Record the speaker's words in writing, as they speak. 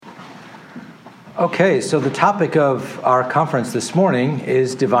Okay, so the topic of our conference this morning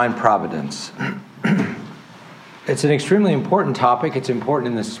is divine providence. It's an extremely important topic. It's important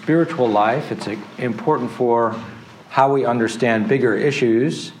in the spiritual life. It's important for how we understand bigger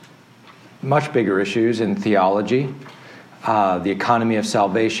issues, much bigger issues in theology, the economy of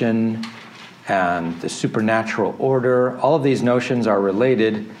salvation, and the supernatural order. All of these notions are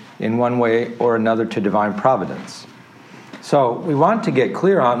related in one way or another to divine providence. So we want to get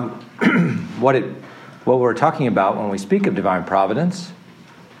clear on what we're talking about when we speak of divine providence,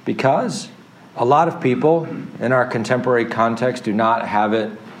 because a lot of people in our contemporary context do not have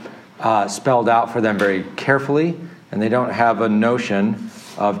it spelled out for them very carefully, and they don't have a notion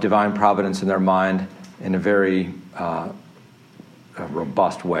of divine providence in their mind in a very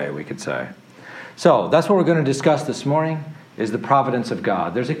robust way, we could say. So that's what we're going to discuss this morning, is the providence of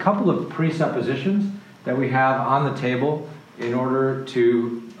God. There's a couple of presuppositions that we have on the table in order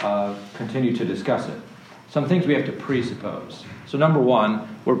to continue to discuss it. Some things we have to presuppose. So number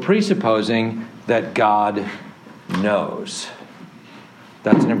one, we're presupposing that God knows.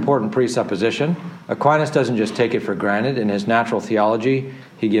 That's an important presupposition. Aquinas doesn't just take it for granted. In his natural theology,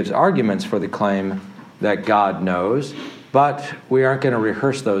 he gives arguments for the claim that God knows, but we aren't going to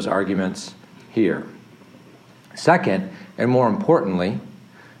rehearse those arguments here. Second, and more importantly,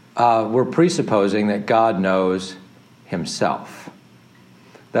 we're presupposing that God knows himself.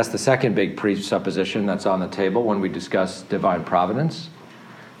 That's the second big presupposition that's on the table when we discuss divine providence.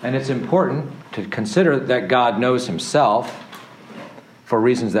 And it's important to consider that God knows himself for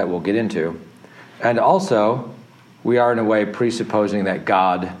reasons that we'll get into. And also, we are in a way presupposing that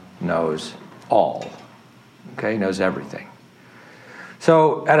God knows all. Okay, he knows everything.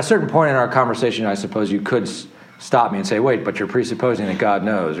 So at a certain point in our conversation, I suppose you could stop me and say, wait, but you're presupposing that God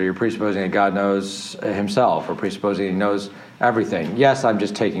knows, or you're presupposing that God knows himself, or presupposing he knows everything. Yes, I'm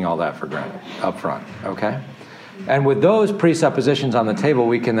just taking all that for granted up front, okay? And with those presuppositions on the table,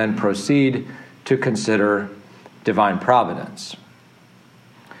 we can then proceed to consider divine providence.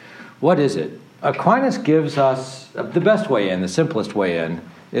 What is it? Aquinas gives us the best way in, the simplest way in,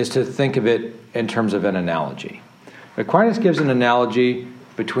 is to think of it in terms of an analogy. Aquinas gives an analogy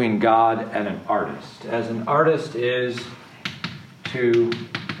between God and an artist. As an artist is to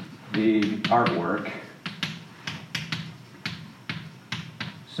the artwork,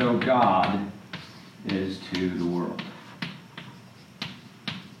 so God is to the world.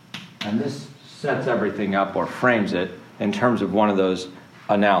 And this sets everything up, or frames it, in terms of one of those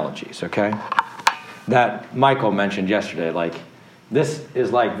analogies, okay? That Michael mentioned yesterday, like, this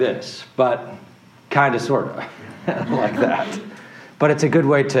is like this, but kind of, sort of, like that. But it's a good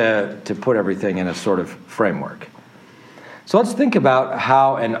way to put everything in a sort of framework. So let's think about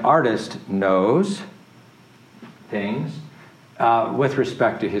how an artist knows things with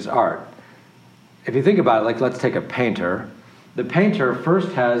respect to his art. If you think about it, like, let's take a painter. The painter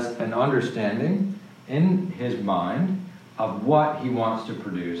first has an understanding in his mind of what he wants to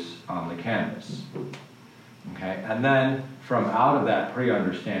produce on the canvas. Okay, and then from out of that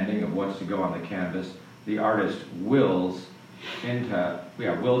pre-understanding of what's to go on the canvas, the artist wills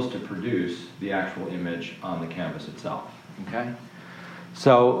to produce the actual image on the canvas itself. Okay?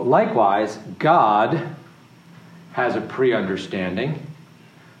 So likewise, God has a pre-understanding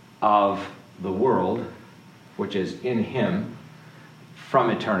of the world, which is in him from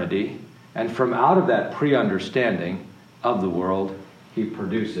eternity, and from out of that pre-understanding of the world, he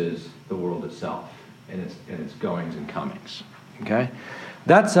produces the world itself in its goings and comings. Okay?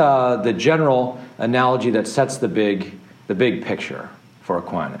 That's the general analogy that sets the big picture for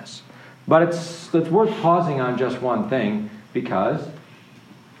Aquinas. But it's worth pausing on just one thing, because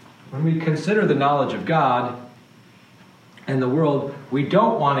when we consider the knowledge of God and the world, we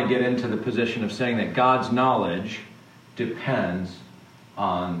don't want to get into the position of saying that God's knowledge depends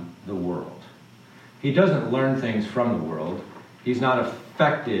on the world. He doesn't learn things from the world. He's not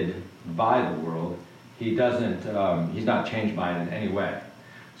affected by the world. He's not changed by it in any way.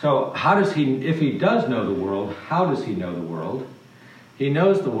 So if he does know the world, how does he know the world? He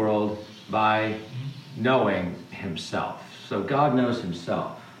knows the world by knowing himself. So God knows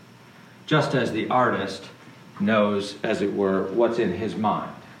himself, just as the artist knows, as it were, what's in his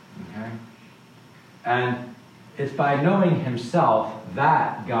mind. Okay? And it's by knowing himself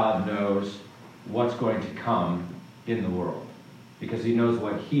that God knows what's going to come in the world, because he knows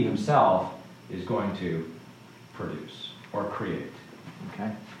what he himself is going to produce or create.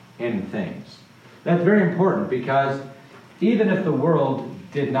 Okay? In things. That's very important, because even if the world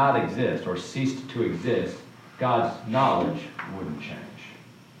did not exist or ceased to exist, God's knowledge wouldn't change.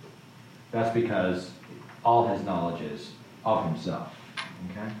 That's because all his knowledge is of himself.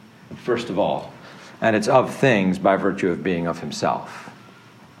 Okay? First of all. and it's of things by virtue of being of himself.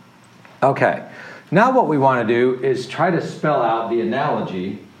 Okay, now what we want to do is try to spell out the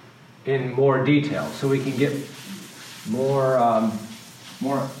analogy in more detail so we can get more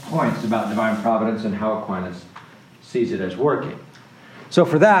points about divine providence and how Aquinas sees it as working. So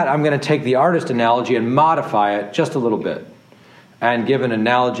for that, I'm going to take the artist analogy and modify it just a little bit and give an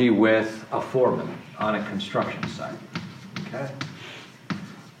analogy with a foreman on a construction site. Okay?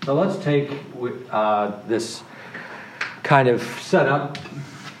 So let's take this kind of setup.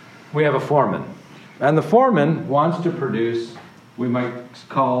 We have a foreman. And the foreman wants to produce, we might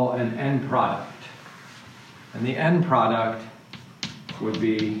call an end product. And the end product would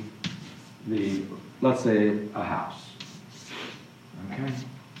be let's say, a house. Okay?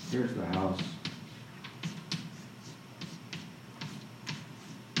 Here's the house.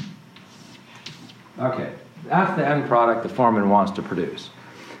 Okay, that's the end product the foreman wants to produce.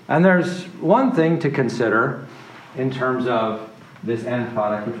 And there's one thing to consider in terms of this end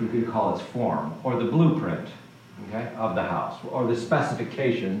product, which we could call its form, or the blueprint, okay, of the house, or the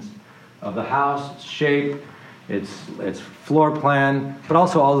specifications of the house, its shape, its floor plan, but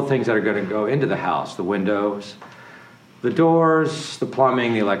also all the things that are going to go into the house, the windows, the doors, the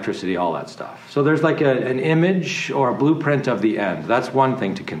plumbing, the electricity, all that stuff. So there's like an image or a blueprint of the end. That's one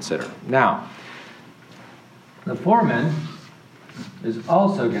thing to consider. Now, the foreman is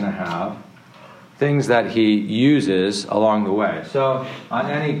also going to have things that he uses along the way. So on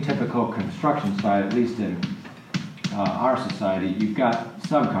any typical construction site, at least in our society, you've got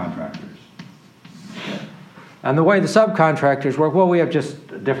subcontractors. Okay. And the way the subcontractors work, well, we have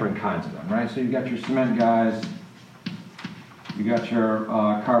just different kinds of them, right? So you've got your cement guys, you got your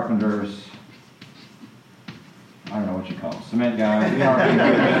carpenters, I don't know what you call them, cement guys,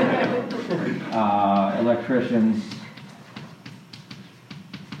 electricians,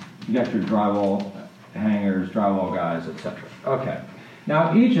 you got your drywall hangers, drywall guys, etc. Okay.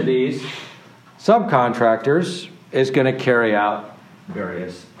 Now each of these subcontractors is going to carry out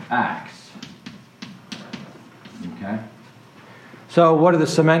various acts. Okay. So what are the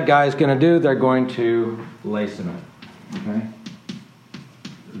cement guys going to do? They're going to lay cement. Okay.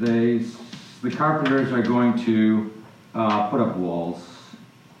 The carpenters are going to put up walls.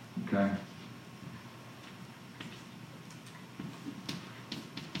 Okay.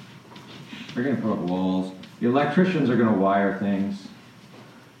 They're going to put up walls. The electricians are going to wire things,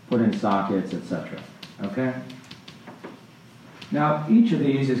 put in sockets, etc. Okay? Now, each of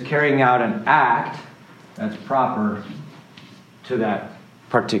these is carrying out an act that's proper to that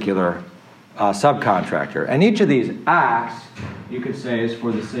particular subcontractor. And each of these acts, you could say, is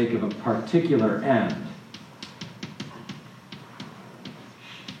for the sake of a particular end.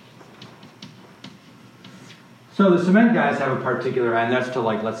 So the cement guys have a particular end. That's to,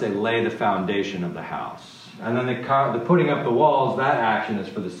 like, let's say, lay the foundation of the house. And then the putting up the walls, that action is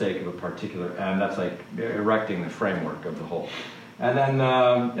for the sake of a particular end. That's like erecting the framework of the whole. And then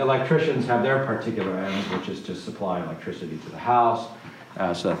electricians have their particular ends, which is to supply electricity to the house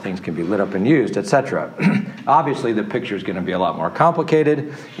so that things can be lit up and used, etc. Obviously, the picture is going to be a lot more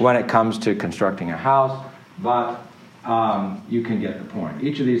complicated when it comes to constructing a house, but you can get the point.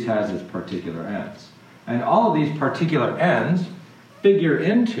 Each of these has its particular ends. And all of these particular ends figure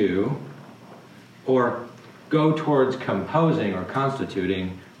into or go towards composing or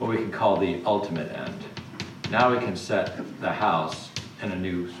constituting what we can call the ultimate end. Now we can set the house in a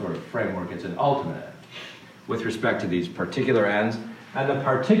new sort of framework. It's an ultimate end with respect to these particular ends. And the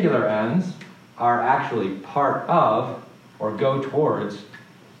particular ends are actually part of or go towards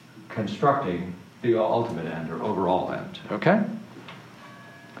constructing the ultimate end or overall end. Okay?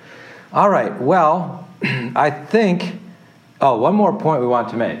 All right, well, I think, one more point we want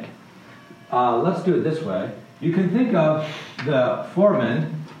to make. Let's do it this way. You can think of the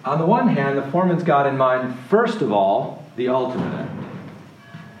foreman. On the one hand, the foreman's got in mind, first of all, the ultimate end.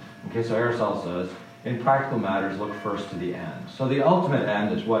 Okay, so Aristotle says, in practical matters, look first to the end. So the ultimate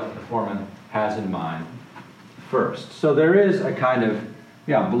end is what the foreman has in mind first. So there is a kind of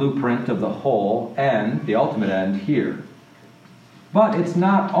blueprint of the whole end, the ultimate end here. But it's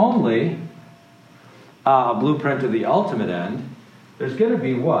not only a blueprint of the ultimate end. There's going to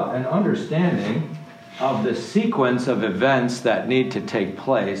be what? An understanding of the sequence of events that need to take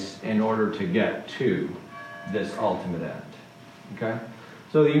place in order to get to this ultimate end. Okay?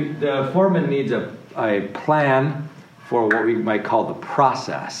 So the foreman needs a plan for what we might call the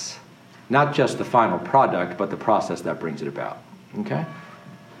process. Not just the final product, but the process that brings it about. Okay?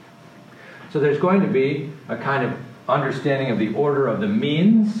 So there's going to be a kind of understanding of the order of the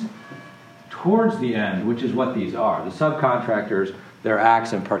means towards the end, which is what these are. The subcontractors, their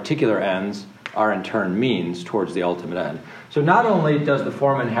acts and particular ends are in turn means towards the ultimate end. So not only does the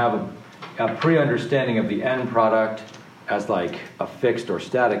foreman have a pre-understanding of the end product as like a fixed or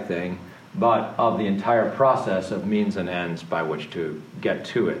static thing, but of the entire process of means and ends by which to get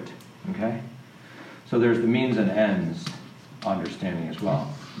to it. Okay? So there's the means and ends understanding as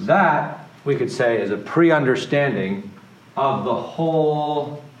well. That, we could say, is a pre-understanding of the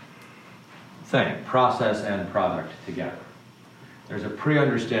whole thing, process and product together. There's a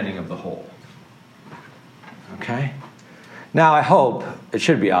pre-understanding of the whole. Okay? Now, I hope, it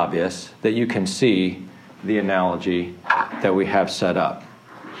should be obvious, that you can see the analogy that we have set up.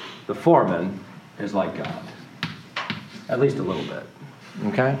 The foreman is like God, at least a little bit.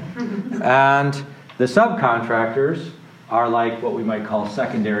 Okay? And the subcontractors are like what we might call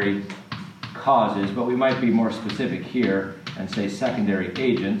secondary causes, but we might be more specific here and say secondary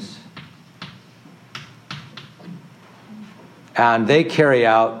agents. And they carry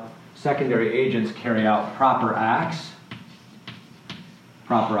out, secondary agents carry out proper acts,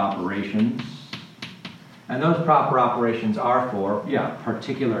 proper operations. And those proper operations are for,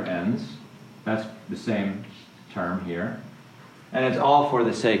 particular ends. That's the same term here. And it's all for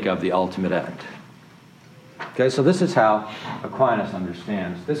the sake of the ultimate end. Okay, so this is how Aquinas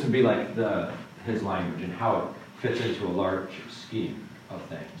understands. This would be like his language and how it fits into a large scheme of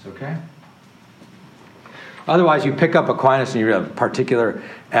things, okay? Otherwise, you pick up Aquinas and you have particular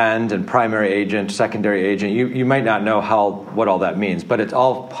end and primary agent, secondary agent. You might not know what all that means, but it's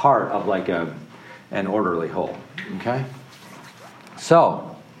all part of like an orderly whole, okay?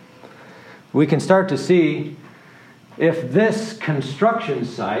 So, we can start to see if this construction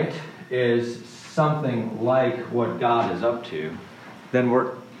site is something like what God is up to, then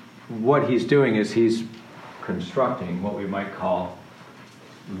what he's doing is he's constructing what we might call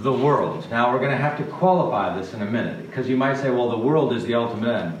the world. Now, we're going to have to qualify this in a minute, because you might say, well, the world is the ultimate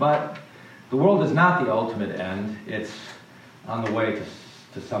end. But the world is not the ultimate end. It's on the way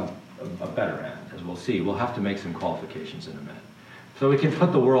to a better end, as we'll see. We'll have to make some qualifications in a minute. So we can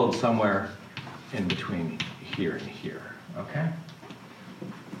put the world somewhere in between here and here, okay?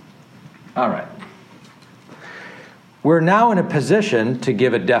 All right. We're now in a position to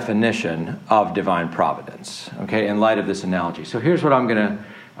give a definition of divine providence, okay, in light of this analogy. So here's what I'm going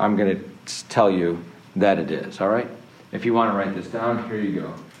to tell you that it is, all right? If you want to write this down, here you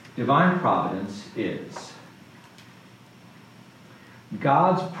go. Divine providence is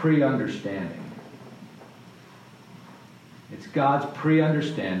God's pre-understanding. It's God's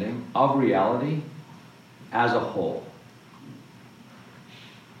pre-understanding of reality as a whole.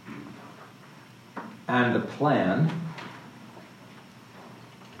 And the plan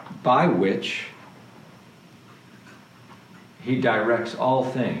by which he directs all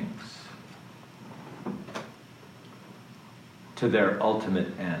things to their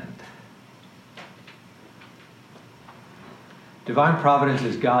ultimate end. Divine providence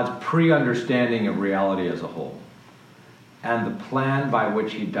is God's pre-understanding of reality as a whole, and the plan by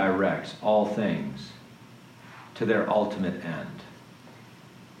which he directs all things to their ultimate end.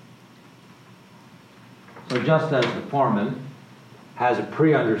 So just as the foreman has a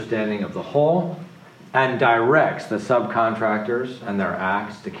pre-understanding of the whole and directs the subcontractors and their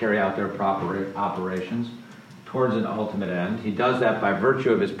acts to carry out their proper operations towards an ultimate end, he does that by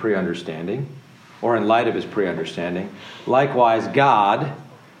virtue of his pre-understanding, or in light of his pre-understanding. Likewise, God,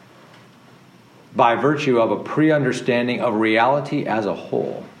 by virtue of a pre-understanding of reality as a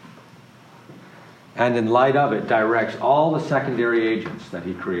whole, and in light of it, directs all the secondary agents that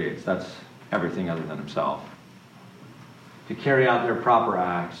he creates, that's everything other than himself, to carry out their proper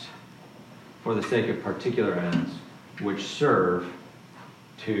acts for the sake of particular ends which serve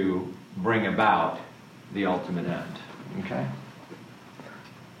to bring about the ultimate end. Okay?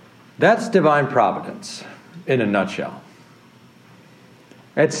 That's divine providence in a nutshell.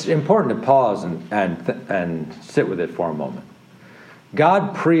 It's important to pause and sit with it for a moment.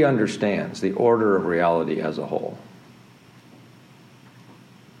 God pre-understands the order of reality as a whole.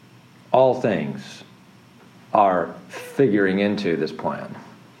 All things are figuring into this plan.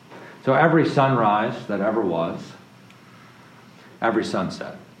 So every sunrise that ever was, every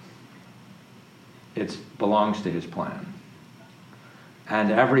sunset, it belongs to his plan.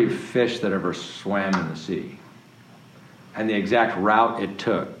 And every fish that ever swam in the sea, and the exact route it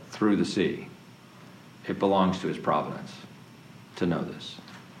took through the sea, it belongs to his providence to know this.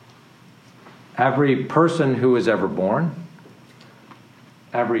 Every person who was ever born,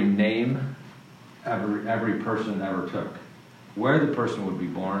 every name, every person ever took, where the person would be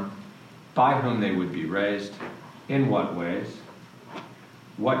born, by whom they would be raised, in what ways,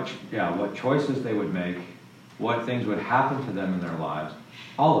 what choices they would make, what things would happen to them in their lives,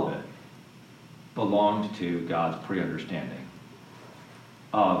 all of it belonged to God's pre-understanding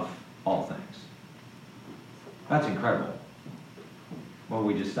of all things. That's incredible. Well,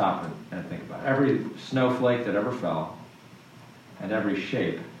 we just stop and think about it. Every snowflake that ever fell and every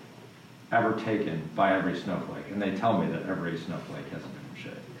shape ever taken by every snowflake. And they tell me that every snowflake has a different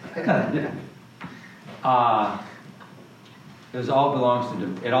shape. It all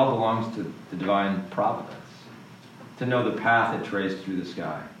belongs to the divine providence. To know the path it traced through the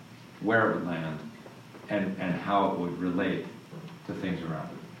sky, where it would land, and how it would relate to things around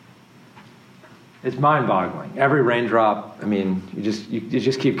it. It's mind-boggling. Every raindrop, I mean, you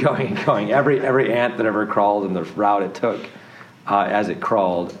just keep going and going. Every ant that ever crawled and the route it took as it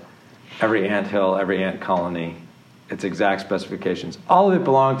crawled, every anthill, every ant colony, its exact specifications, all of it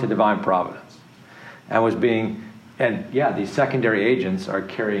belonged to divine providence. These secondary agents are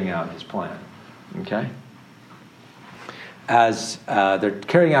carrying out his plan. Okay? As they're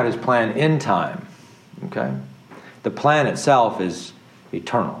carrying out his plan in time. Okay? The plan itself is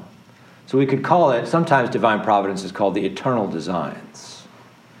eternal. So we could call it, sometimes divine providence is called the eternal designs.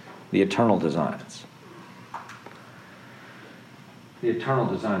 The eternal designs. The eternal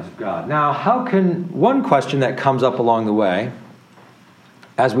designs of God. Now, one question that comes up along the way,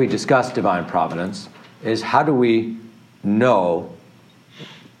 as we discuss divine providence, is how do we know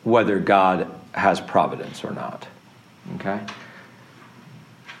whether God has providence or not? Okay?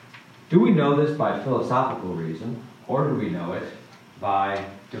 Do we know this by philosophical reason, or do we know it by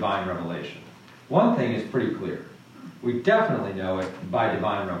divine revelation? One thing is pretty clear. We definitely know it by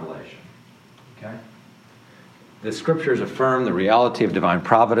divine revelation. Okay? The scriptures affirm the reality of divine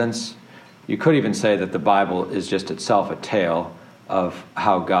providence. You could even say that the Bible is just itself a tale of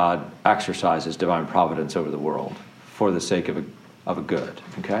how God exercises divine providence over the world for the sake of a good.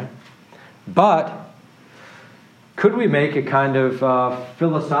 Okay? But could we make a kind of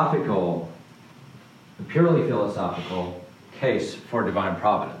purely philosophical case for divine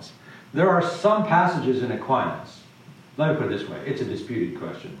providence? There are some passages in Aquinas. Let me put it this way. It's a disputed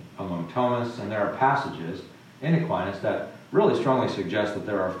question among Thomists, and there are passages in Aquinas that really strongly suggest that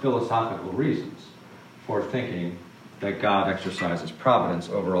there are philosophical reasons for thinking that God exercises providence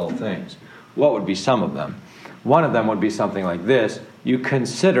over all things. What would be some of them? One of them would be something like this. You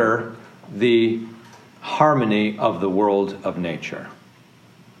consider the harmony of the world of nature.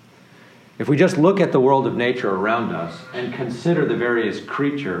 If we just look at the world of nature around us and consider the various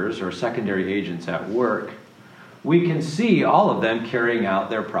creatures or secondary agents at work, we can see all of them carrying out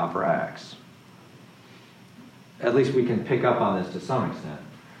their proper acts. At least we can pick up on this to some extent.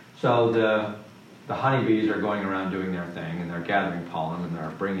 So the honeybees are going around doing their thing, and they're gathering pollen, and they're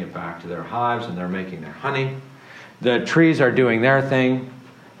bringing it back to their hives, and they're making their honey. The trees are doing their thing,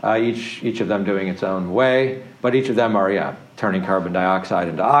 each of them doing its own way, but each of them are, turning carbon dioxide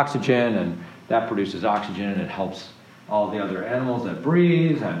into oxygen, and that produces oxygen, and it helps all the other animals that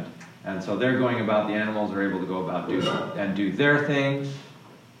breathe, and so they're going about, the animals are able to go about do their things.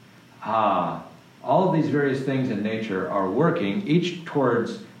 All of these various things in nature are working, each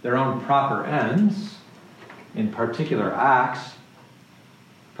towards their own proper ends, in particular acts,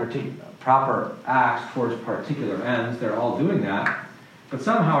 proper acts towards particular ends. They're all doing that, but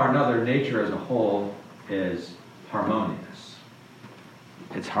somehow or another, nature as a whole is harmonious.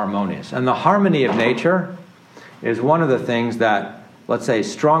 It's harmonious. And the harmony of nature is one of the things that, let's say,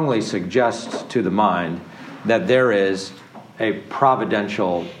 strongly suggests to the mind that there is a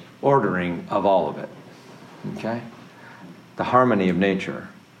providential ordering of all of it. Okay? The harmony of nature.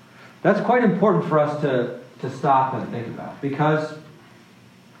 That's quite important for us to stop and think about, because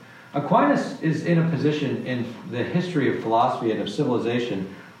Aquinas is in a position in the history of philosophy and of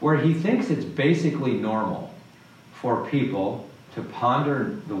civilization where he thinks it's basically normal for people to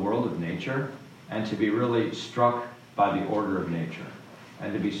ponder the world of nature and to be really struck by the order of nature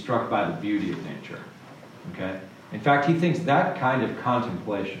and to be struck by the beauty of nature. Okay? In fact, he thinks that kind of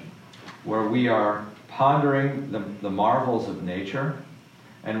contemplation, where we are pondering the marvels of nature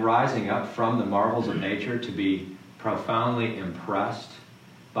and rising up from the marvels of nature to be profoundly impressed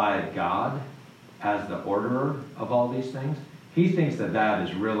by God as the orderer of all these things, he thinks that that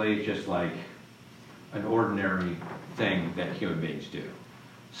is really just like an ordinary thing that human beings do.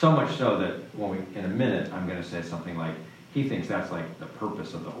 So much so that in a minute, I'm going to say something like, he thinks that's like the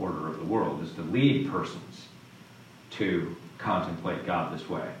purpose of the order of the world, is to lead persons to contemplate God this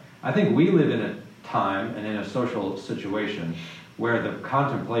way. I think we live in a time and in a social situation where the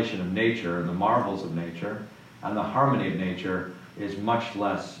contemplation of nature and the marvels of nature and the harmony of nature is much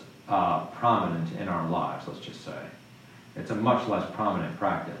less prominent in our lives, let's just say. It's a much less prominent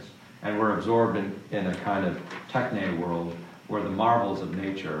practice. And we're absorbed in a kind of techne world where the marvels of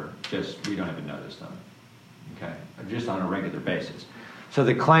nature just, we don't even notice them, okay, just on a regular basis. So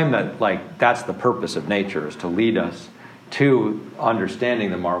the claim that, like, that's the purpose of nature is to lead us to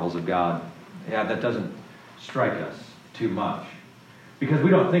understanding the marvels of God, yeah, that doesn't strike us too much. Because we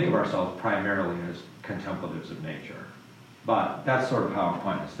don't think of ourselves primarily as contemplatives of nature. But that's sort of how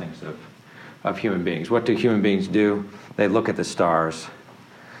Aquinas thinks of human beings. What do human beings do? They look at the stars.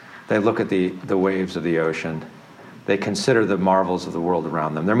 They look at the waves of the ocean. They consider the marvels of the world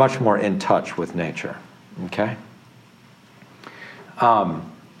around them. They're much more in touch with nature. Okay?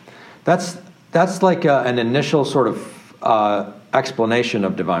 That's like an initial sort of explanation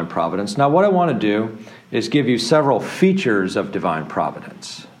of divine providence. Now, what I want to do is give you several features of divine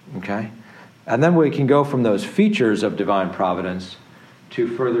providence. Okay? And then we can go from those features of divine providence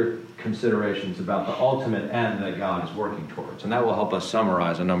to further considerations about the ultimate end that God is working towards. And that will help us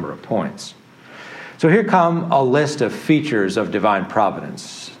summarize a number of points. So here come a list of features of divine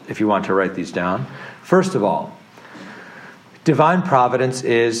providence, if you want to write these down. First of all, divine providence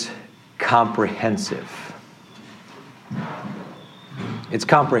is comprehensive. It's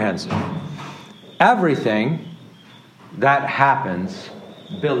comprehensive. Everything that happens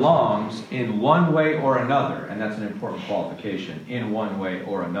belongs in one way or another, and that's an important qualification, in one way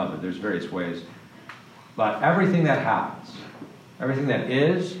or another. There's various ways. But everything that happens, everything that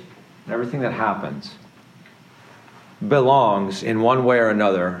is, and everything that happens belongs in one way or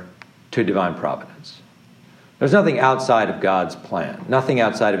another to divine providence. There's nothing outside of God's plan, nothing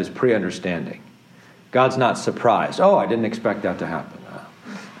outside of his pre-understanding. God's not surprised. Oh, I didn't expect that to happen.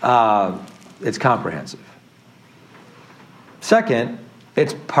 It's comprehensive. Second,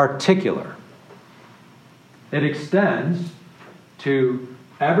 it's particular. It extends to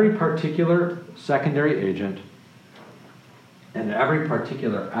every particular secondary agent and every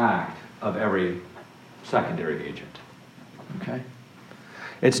particular act of every secondary agent. Okay?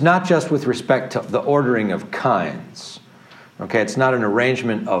 It's not just with respect to the ordering of kinds. Okay? It's not an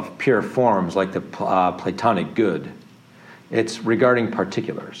arrangement of pure forms like the Platonic good. It's regarding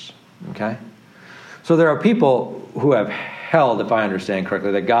particulars. Okay? So there are people who have held, if I understand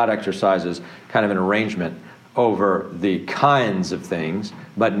correctly, that God exercises kind of an arrangement over the kinds of things,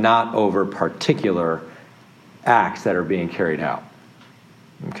 but not over particular acts that are being carried out.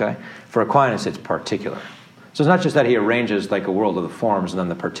 Okay? For Aquinas, it's particular. So it's not just that he arranges like a world of the forms and then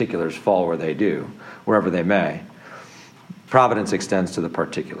the particulars fall where they do, wherever they may. Providence extends to the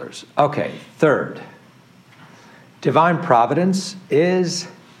particulars. Okay, third, divine providence is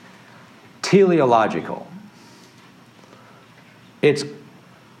teleological. It's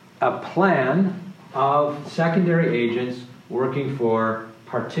a plan of secondary agents working for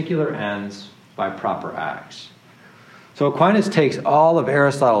particular ends by proper acts. So Aquinas takes all of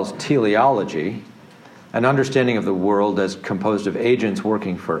Aristotle's teleology, an understanding of the world as composed of agents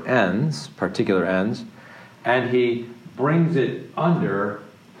working for ends, particular ends, and he brings it under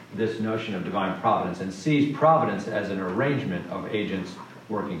this notion of divine providence and sees providence as an arrangement of agents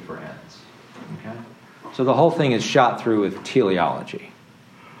working for ends. Okay? So the whole thing is shot through with teleology.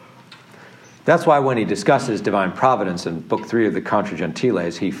 That's why when he discusses divine providence in Book 3 of the Contra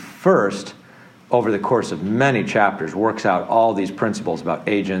Gentiles, he first, over the course of many chapters, works out all these principles about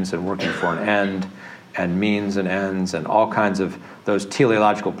agents and working for an end and means and ends and all kinds of those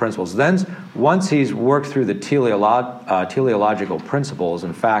teleological principles. Then, once he's worked through the teleological principles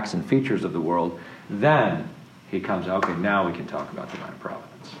and facts and features of the world, then he comes, okay, now we can talk about divine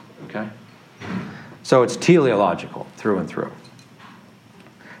providence. Okay? So it's teleological through and through.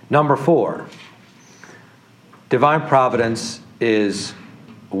 Number 4, divine providence is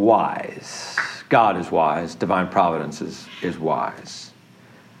wise. God is wise. Divine providence is wise.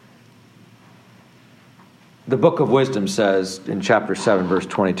 The Book of Wisdom says in chapter 7, verse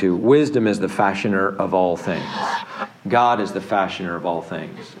 22, wisdom is the fashioner of all things. God is the fashioner of all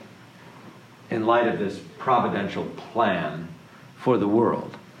things. In light of this providential plan for the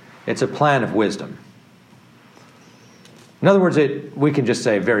world, it's a plan of wisdom. In other words, we can just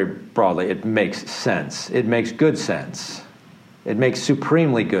say very broadly, it makes sense. It makes good sense. It makes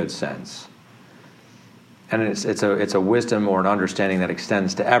supremely good sense. And it's a wisdom or an understanding that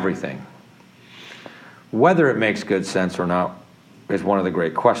extends to everything. Whether it makes good sense or not is one of the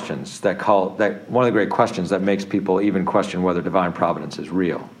great questions one of the great questions that makes people even question whether divine providence is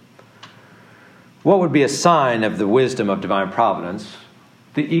real. What would be a sign of the wisdom of divine providence?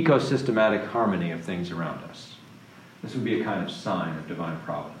 The ecosystematic harmony of things around us. This would be a kind of sign of divine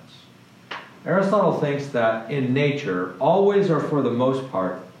providence. Aristotle thinks that in nature, always or for the most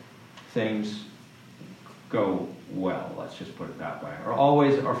part, things go well. Let's just put it that way. Or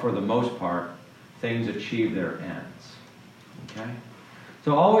always or for the most part, things achieve their ends. Okay?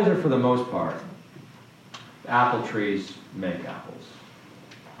 So always, or for the most part, apple trees make apples.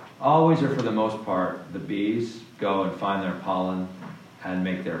 Always, or for the most part, the bees go and find their pollen and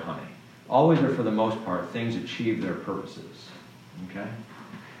make their honey. Always, or for the most part, things achieve their purposes. Okay?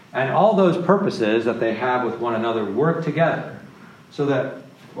 And all those purposes that they have with one another work together so that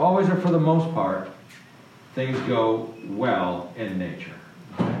always, or for the most part, things go well in nature.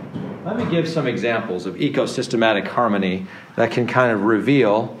 Let me give some examples of ecosystematic harmony that can kind of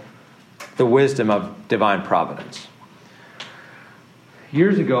reveal the wisdom of divine providence.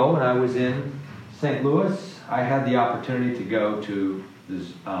 Years ago, when I was in St. Louis, I had the opportunity to go to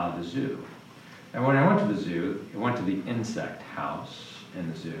the zoo. And when I went to the zoo, I went to the insect house in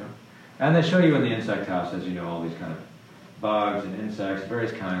the zoo. And they show you in the insect house, as you know, all these kind of bugs and insects,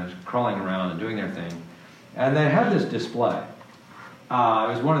 various kinds, crawling around and doing their thing. And they had this display. It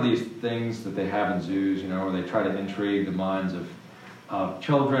was one of these things that they have in zoos, where they try to intrigue the minds of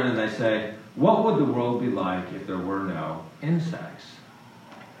children, and they say, what would the world be like if there were no insects?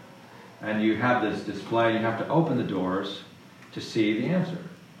 And you have this display, and you have to open the doors to see the answer.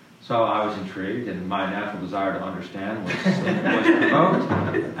 So I was intrigued, and my natural desire to understand was provoked.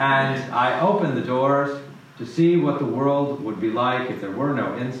 And I opened the doors to see what the world would be like if there were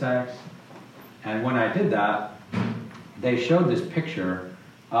no insects. And when I did that, they showed this picture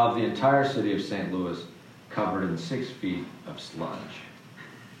of the entire city of St. Louis covered in 6 feet of sludge.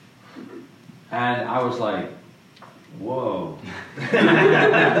 And I was like, whoa.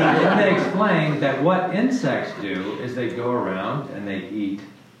 And they explained that what insects do is they go around and they eat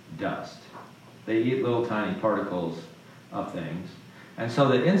dust. They eat little tiny particles of things. And so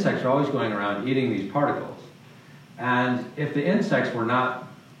the insects are always going around eating these particles. And if there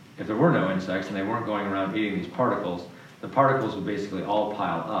were no insects and they weren't going around eating these particles, the particles would basically all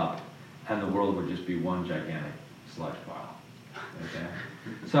pile up and the world would just be one gigantic sludge pile. Okay?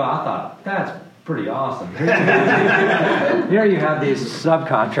 So I thought, that's pretty awesome. Here you have these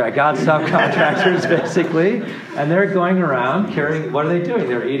God's subcontractors, basically, and they're going around carrying, what are they doing?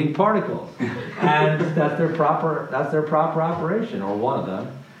 They're eating particles. And that's their proper operation, or one of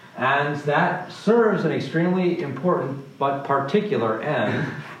them. And that serves an extremely important but particular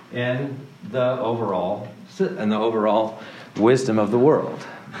end in the overall wisdom of the world.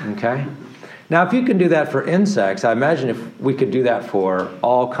 Okay? Now, if you can do that for insects, I imagine if we could do that for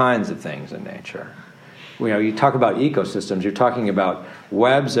all kinds of things in nature. You talk about ecosystems, you're talking about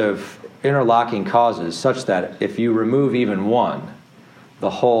webs of interlocking causes such that if you remove even one, the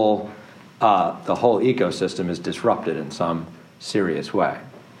whole ecosystem is disrupted in some serious way.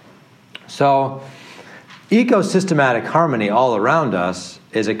 So, ecosystematic harmony all around us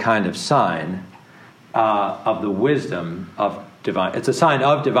is a kind of sign of the wisdom of divine. It's a sign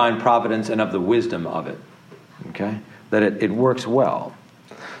of divine providence and of the wisdom of it. Okay? That it works well.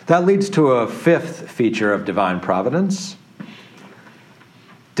 That leads to a fifth feature of divine providence.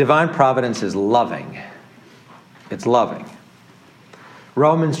 Divine providence is loving. It's loving.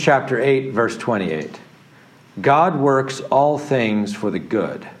 Romans chapter 8, verse 28. God works all things for the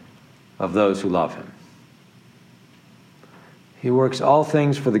good of those who love him. He works all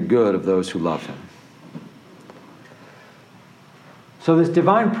things for the good of those who love him. So this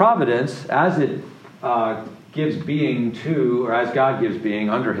divine providence, as it gives being to, or as God gives being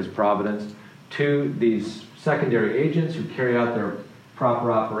under his providence, to these secondary agents who carry out their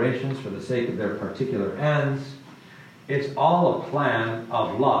proper operations for the sake of their particular ends, it's all a plan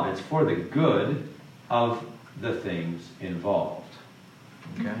of love. It's for the good of the things involved.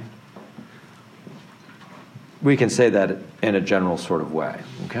 Okay? We can say that in a general sort of way.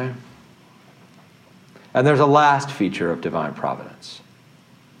 Okay? And there's a last feature of divine providence.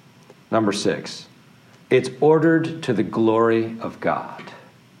 Number 6. It's ordered to the glory of God.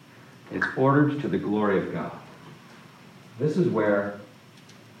 It's ordered to the glory of God. This is where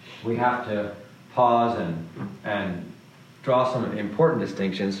we have to pause and draw some important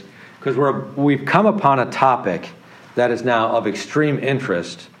distinctions, because we've come upon a topic that is now of extreme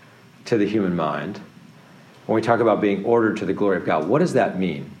interest to the human mind. When we talk about being ordered to the glory of God, what does that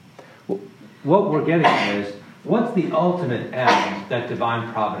mean? What we're getting at is, what's the ultimate end that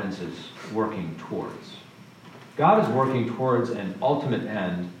divine providence is working towards? God is working towards an ultimate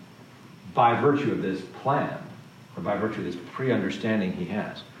end by virtue of this plan, or by virtue of this pre-understanding he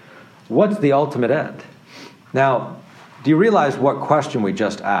has. What's the ultimate end? Now, do you realize what question we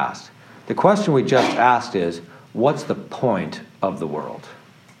just asked? The question we just asked is, what's the point of the world?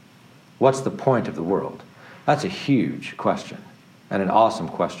 What's the point of the world? That's a huge question and an awesome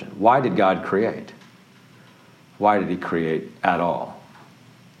question. Why did God create? Why did he create at all?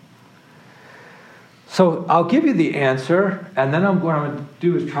 So I'll give you the answer, and then what I'm going to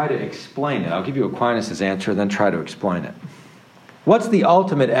do is try to explain it. I'll give you Aquinas' answer, and then try to explain it. What's the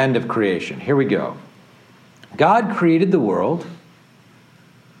ultimate end of creation? Here we go. God created the world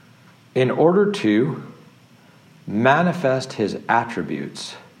in order to manifest his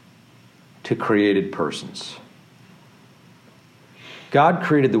attributes to created persons. God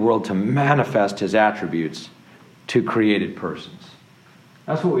created the world to manifest his attributes to created persons.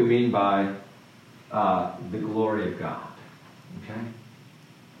 That's what we mean by the glory of God. Okay?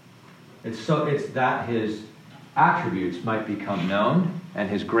 It's that his attributes might become known and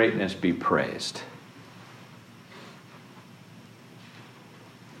his greatness be praised.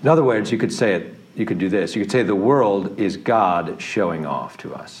 In other words, you could do this. You could say the world is God showing off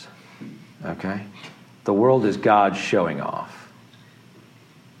to us. Okay? The world is God showing off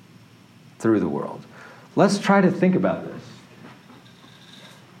through the world. Let's try to think about this.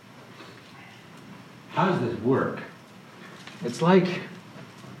 How does this work? It's like,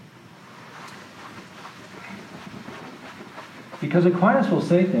 because Aquinas will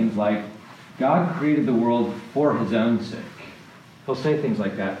say things like, God created the world for his own sake. He'll say things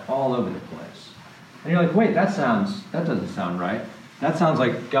like that all over the place. And you're like, wait, that doesn't sound right. That sounds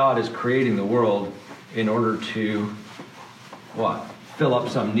like God is creating the world in order to, what? Fill up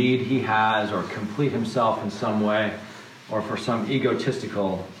some need he has, or complete himself in some way, or for some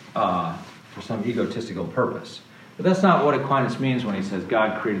egotistical purpose. But that's not what Aquinas means when he says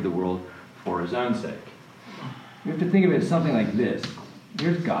God created the world for his own sake. You have to think of it as something like this.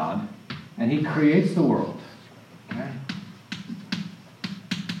 Here's God, and he creates the world. Okay?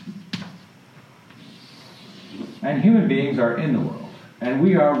 And human beings are in the world. And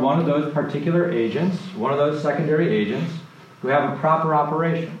we are one of those particular agents, one of those secondary agents, who have a proper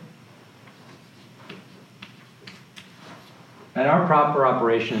operation. And our proper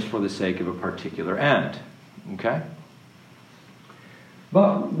operation is for the sake of a particular end. Okay?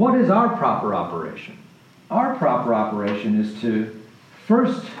 But what is our proper operation? Our proper operation is to,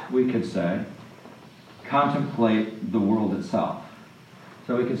 first, we could say, contemplate the world itself.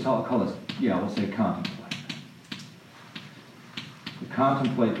 So we could call this, we'll say contemplate. To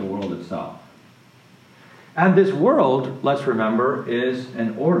contemplate the world itself. And this world, let's remember, is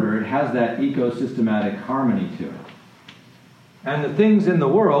an order. It has that ecosystematic harmony to it. And the things in the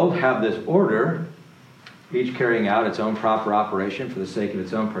world have this order, each carrying out its own proper operation for the sake of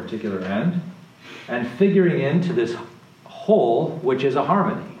its own particular end, and figuring into this whole, which is a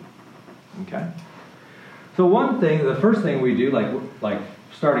harmony. Okay? So the first thing we do, like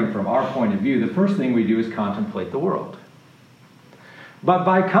starting from our point of view, the first thing we do is contemplate the world. But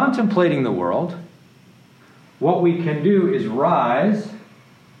by contemplating the world, what we can do is rise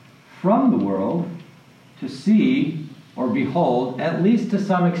from the world to see or behold, at least to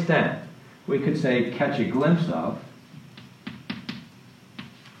some extent, we could say catch a glimpse of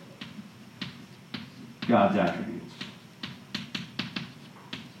God's attributes.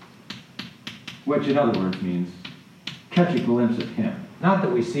 Which in other words means catch a glimpse of him. Not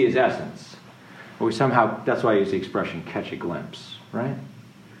that we see his essence, but we somehow, that's why I use the expression catch a glimpse, right?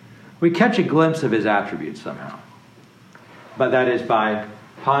 We catch a glimpse of his attributes somehow. But that is by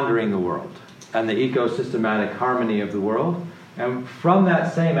pondering the world and the ecosystematic harmony of the world. And from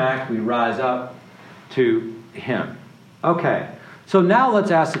that same act, we rise up to him. Okay, so now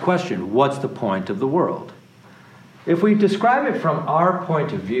let's ask the question, what's the point of the world? If we describe it from our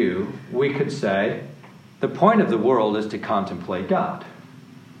point of view, we could say, the point of the world is to contemplate God.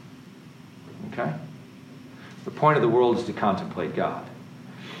 Okay? The point of the world is to contemplate God.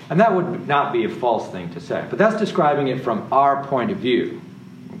 And that would not be a false thing to say. But that's describing it from our point of view.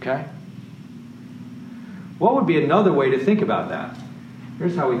 Okay? What would be another way to think about that?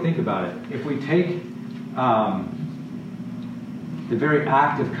 Here's how we think about it. If we take the very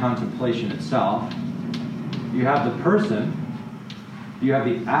act of contemplation itself, you have the person, you have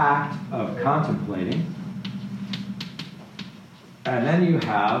the act of contemplating, and then you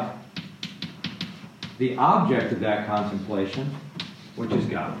have the object of that contemplation, which is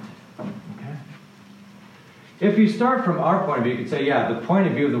God. Okay? If you start from our point of view, you could say, the point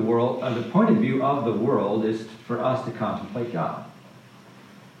of view of the world, is for us to contemplate God.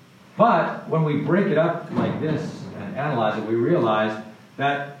 But when we break it up like this and analyze it, we realize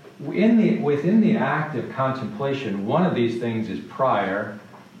that within the act of contemplation, one of these things is prior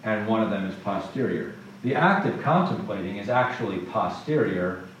and one of them is posterior. The act of contemplating is actually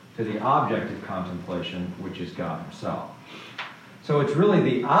posterior to the object of contemplation, which is God himself. So it's really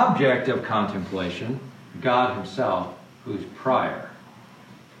the object of contemplation, God himself, who's prior.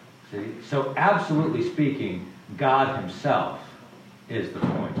 See? So absolutely speaking, God himself is the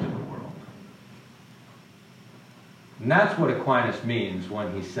point of the world. And that's what Aquinas means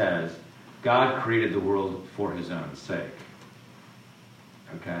when he says, God created the world for his own sake.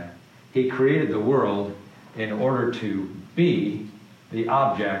 Okay? He created the world in order to be the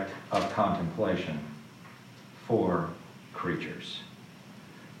object of contemplation for creatures.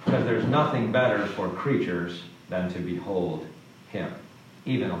 Because there's nothing better for creatures than to behold him,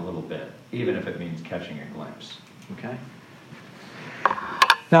 even a little bit, even if it means catching a glimpse. Okay?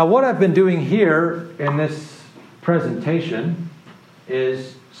 Now, what I've been doing here in this presentation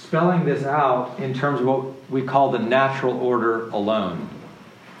is spelling this out in terms of what we call the natural order alone.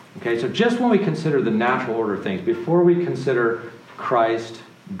 Okay, so just when we consider the natural order of things, before we consider Christ,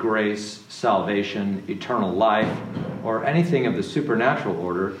 grace, salvation, eternal life, or anything of the supernatural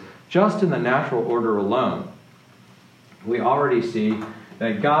order, just in the natural order alone, we already see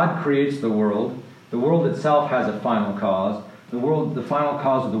that God creates the world. The world itself has a final cause. The final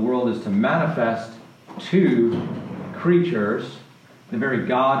cause of the world is to manifest to creatures the very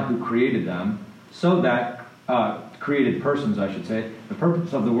God who created them, so that created persons, I should say. The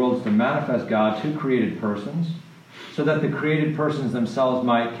purpose of the world is to manifest God to created persons, so that the created persons themselves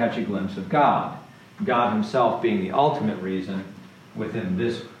might catch a glimpse of God. God himself being the ultimate reason within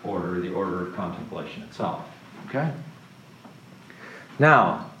this order, the order of contemplation itself. Okay?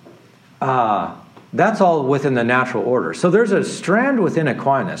 Now, that's all within the natural order. So there's a strand within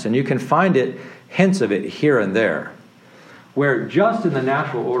Aquinas, and you can find hints of it here and there, where just in the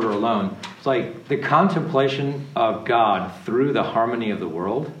natural order alone, it's like the contemplation of God through the harmony of the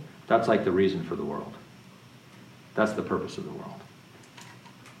world, that's like the reason for the world. That's the purpose of the world.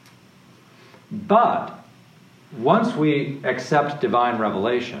 But once we accept divine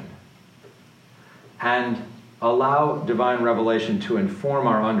revelation and allow divine revelation to inform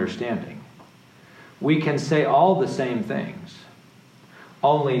our understanding, we can say all the same things.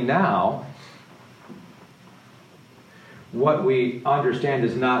 Only now, what we understand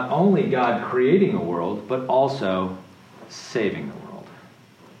is not only God creating a world, but also saving the world.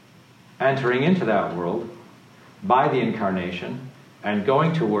 Entering into that world by the incarnation and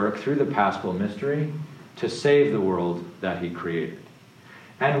going to work through the Paschal mystery to save the world that he created.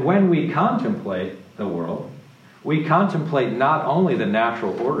 And when we contemplate the world, we contemplate not only the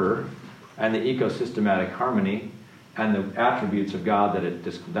natural order and the ecosystematic harmony and the attributes of God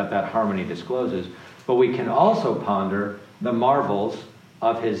that harmony discloses, but we can also ponder the marvels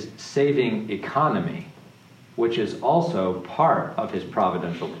of his saving economy, which is also part of his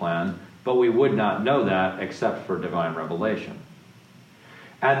providential plan, but we would not know that except for divine revelation.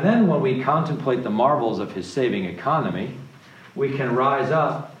 And then when we contemplate the marvels of his saving economy, we can rise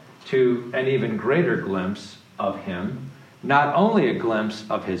up to an even greater glimpse of him, not only a glimpse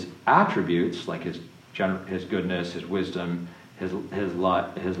of his attributes, like his goodness, his wisdom, his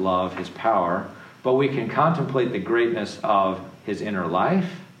love, his power, but we can contemplate the greatness of his inner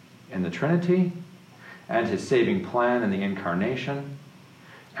life in the Trinity, and his saving plan in the Incarnation,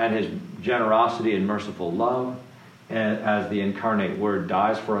 and his generosity and merciful love as the incarnate Word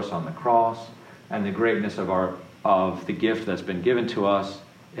dies for us on the cross, and the greatness of the gift that's been given to us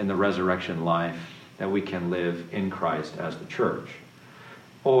in the resurrection life that we can live in Christ as the church.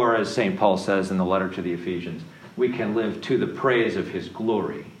 Or, as St. Paul says in the letter to the Ephesians, we can live to the praise of his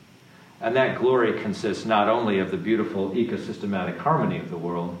glory. And that glory consists not only of the beautiful ecosystematic harmony of the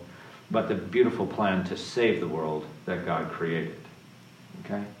world, but the beautiful plan to save the world that God created.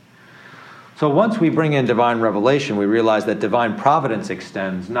 Okay? So once we bring in divine revelation, we realize that divine providence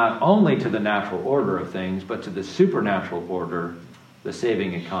extends not only to the natural order of things, but to the supernatural order, the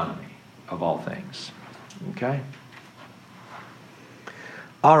saving economy of all things. Okay?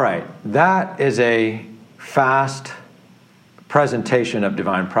 All right, that is a fast presentation of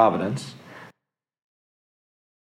divine providence.